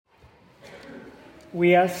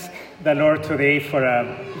We ask the Lord today for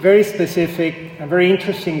a very specific and very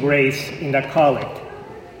interesting grace in the collect.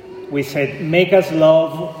 We said, make us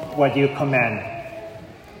love what you command.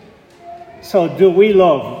 So do we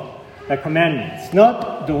love the commandments?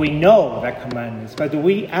 Not do we know the commandments, but do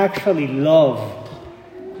we actually love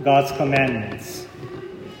God's commandments?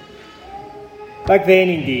 Back then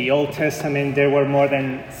in the Old Testament, there were more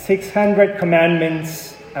than 600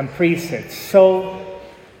 commandments and precepts. So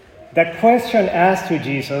the question asked to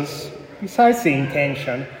Jesus, besides the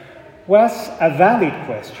intention, was a valid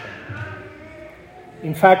question.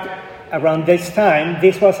 In fact, around this time,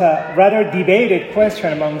 this was a rather debated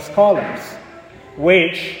question among scholars.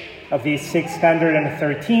 Which of these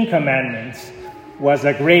 613 commandments was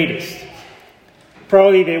the greatest?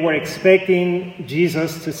 Probably they were expecting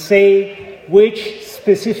Jesus to say which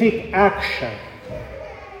specific action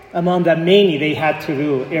among the many they had to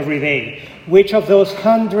do every day, which of those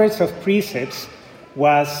hundreds of precepts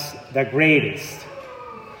was the greatest.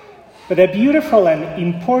 But the beautiful and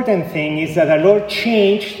important thing is that the Lord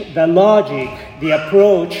changed the logic, the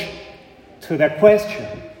approach to the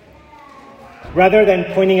question. Rather than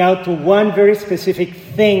pointing out to one very specific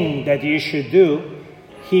thing that you should do,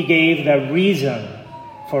 he gave the reason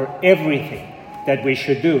for everything that we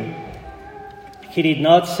should do. He did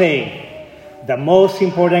not say, the most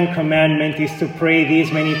important commandment is to pray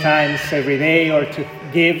this many times every day or to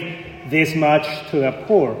give this much to the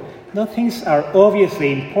poor. No, things are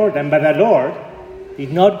obviously important, but the Lord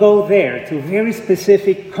did not go there to very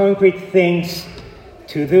specific, concrete things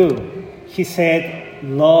to do. He said,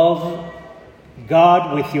 love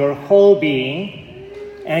God with your whole being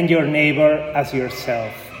and your neighbor as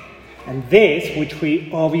yourself. And this, which we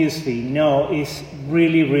obviously know, is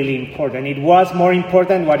really, really important. It was more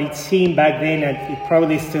important what it seemed back then, and it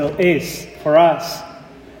probably still is for us.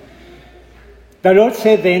 The Lord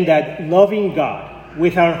said then that loving God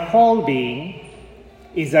with our whole being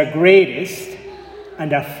is the greatest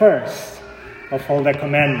and the first of all the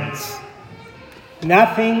commandments.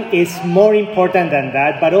 Nothing is more important than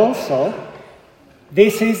that, but also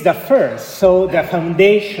this is the first, so the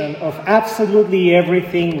foundation of absolutely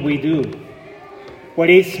everything we do. What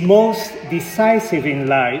is most decisive in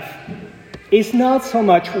life is not so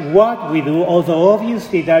much what we do, although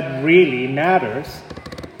obviously that really matters,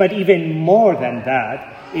 but even more than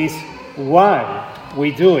that is why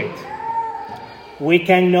we do it. We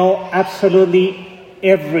can know absolutely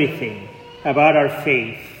everything about our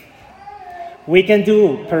faith. We can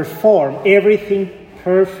perform everything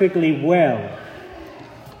perfectly well.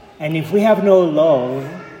 And if we have no love,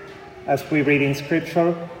 as we read in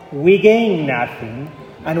Scripture, we gain nothing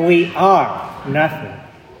and we are nothing.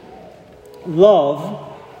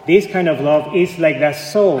 Love, this kind of love, is like the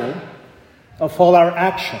soul of all our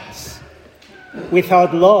actions.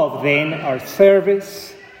 Without love, then, our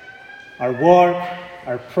service, our work,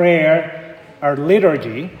 our prayer, our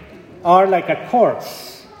liturgy are like a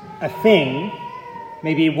corpse, a thing,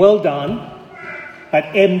 maybe well done, but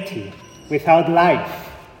empty, without life.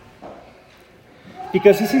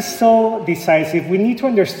 Because this is so decisive, we need to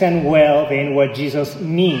understand well then what Jesus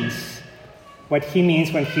means, what he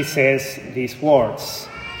means when he says these words.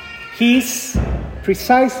 He's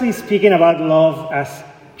precisely speaking about love as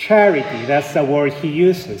charity. That's the word he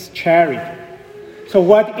uses, charity. So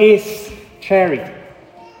what is charity?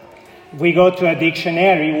 If we go to a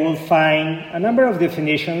dictionary, we'll find a number of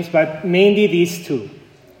definitions, but mainly these two.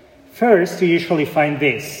 First, you usually find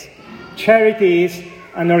this. Charity is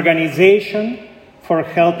an organization for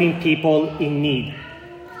helping people in need.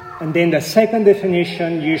 And then the second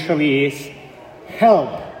definition usually is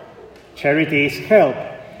help. Charity is help,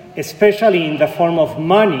 especially in the form of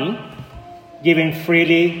money given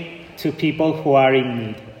freely to people who are in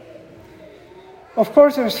need. Of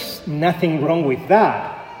course, there's nothing wrong with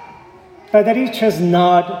that, but that is just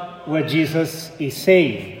not what Jesus is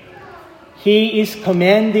saying. He is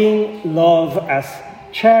commanding love as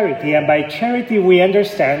charity, and by charity we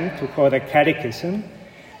understand, to quote the Catechism,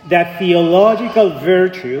 that theological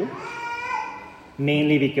virtue,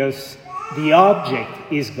 mainly because the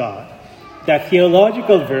object is God, that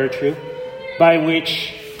theological virtue by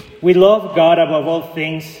which we love God above all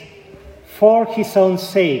things for his own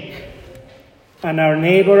sake, and our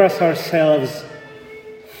neighbor as ourselves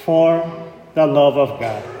for the love of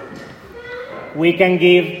God. We can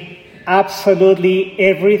give absolutely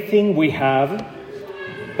everything we have,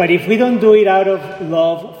 but if we don't do it out of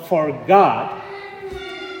love for God,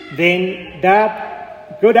 then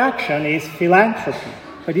that good action is philanthropy,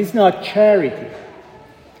 but it's not charity.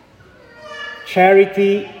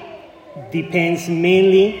 Charity depends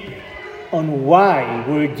mainly on why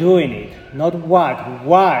we're doing it, not what,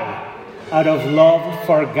 why. out of love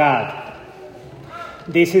for God.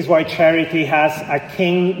 This is why charity has a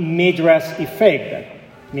King Midas effect,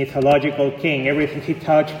 that mythological king. Everything he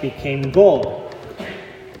touched became gold.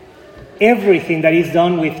 Everything that is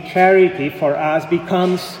done with charity for us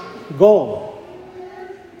becomes gold,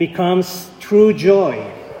 becomes true joy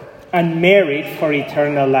and merit for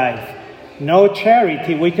eternal life. No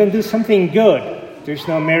charity, we can do something good. There's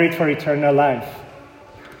no merit for eternal life.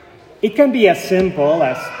 It can be as simple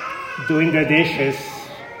as doing the dishes,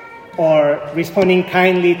 or responding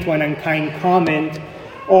kindly to an unkind comment,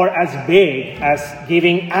 or as big as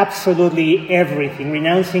giving absolutely everything,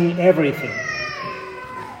 renouncing everything.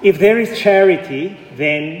 If there is charity,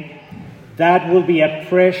 then that will be a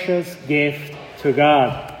precious gift to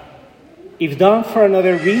God. If done for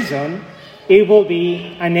another reason, it will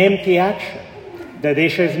be an empty action. The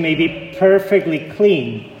dishes may be perfectly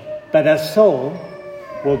clean, but the soul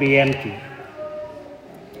will be empty.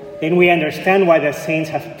 Then we understand why the saints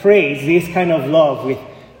have praised this kind of love with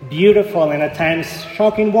beautiful and at times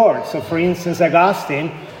shocking words. So for instance, Augustine,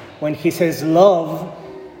 when he says, love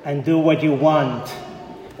and do what you want.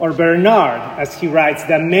 Or Bernard, as he writes,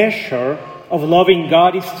 the measure of loving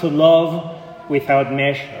God is to love without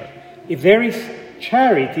measure. If there is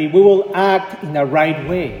charity, we will act in the right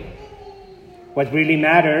way. What really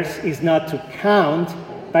matters is not to count,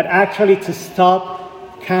 but actually to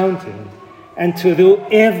stop counting and to do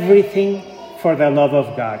everything for the love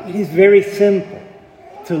of God. It is very simple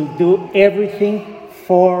to do everything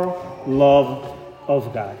for love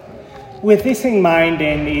of God. With this in mind,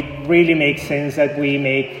 then, it really makes sense that we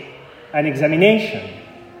make an examination,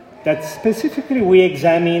 that specifically we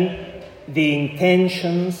examine the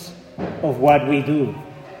intentions of what we do.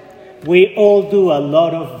 We all do a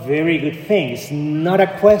lot of very good things, not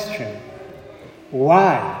a question.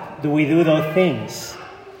 Why do we do those things?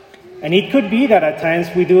 And it could be that at times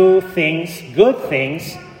we do things, good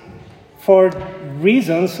things, for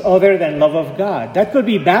reasons other than love of God. That could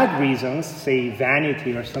be bad reasons, say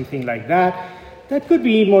vanity or something like that. That could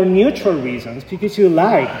be more neutral reasons because you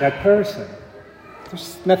like that person.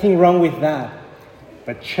 There's nothing wrong with that.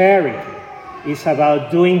 But charity is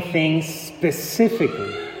about doing things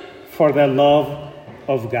specifically for the love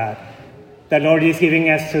of God. The Lord is giving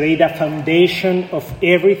us today the foundation of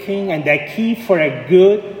everything and the key for a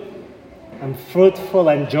good and fruitful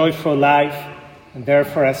and joyful life, and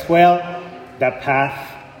therefore as well, the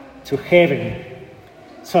path to heaven.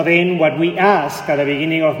 So then what we ask at the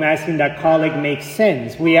beginning of Mass in the Collect makes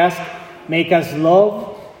sense. We ask, make us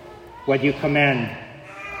love what you command.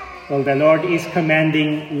 Well, the Lord is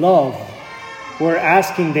commanding love. We're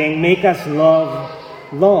asking then, make us love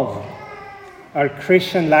love. Our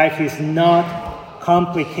Christian life is not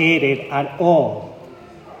complicated at all.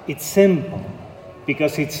 It's simple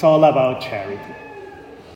because it's all about charity.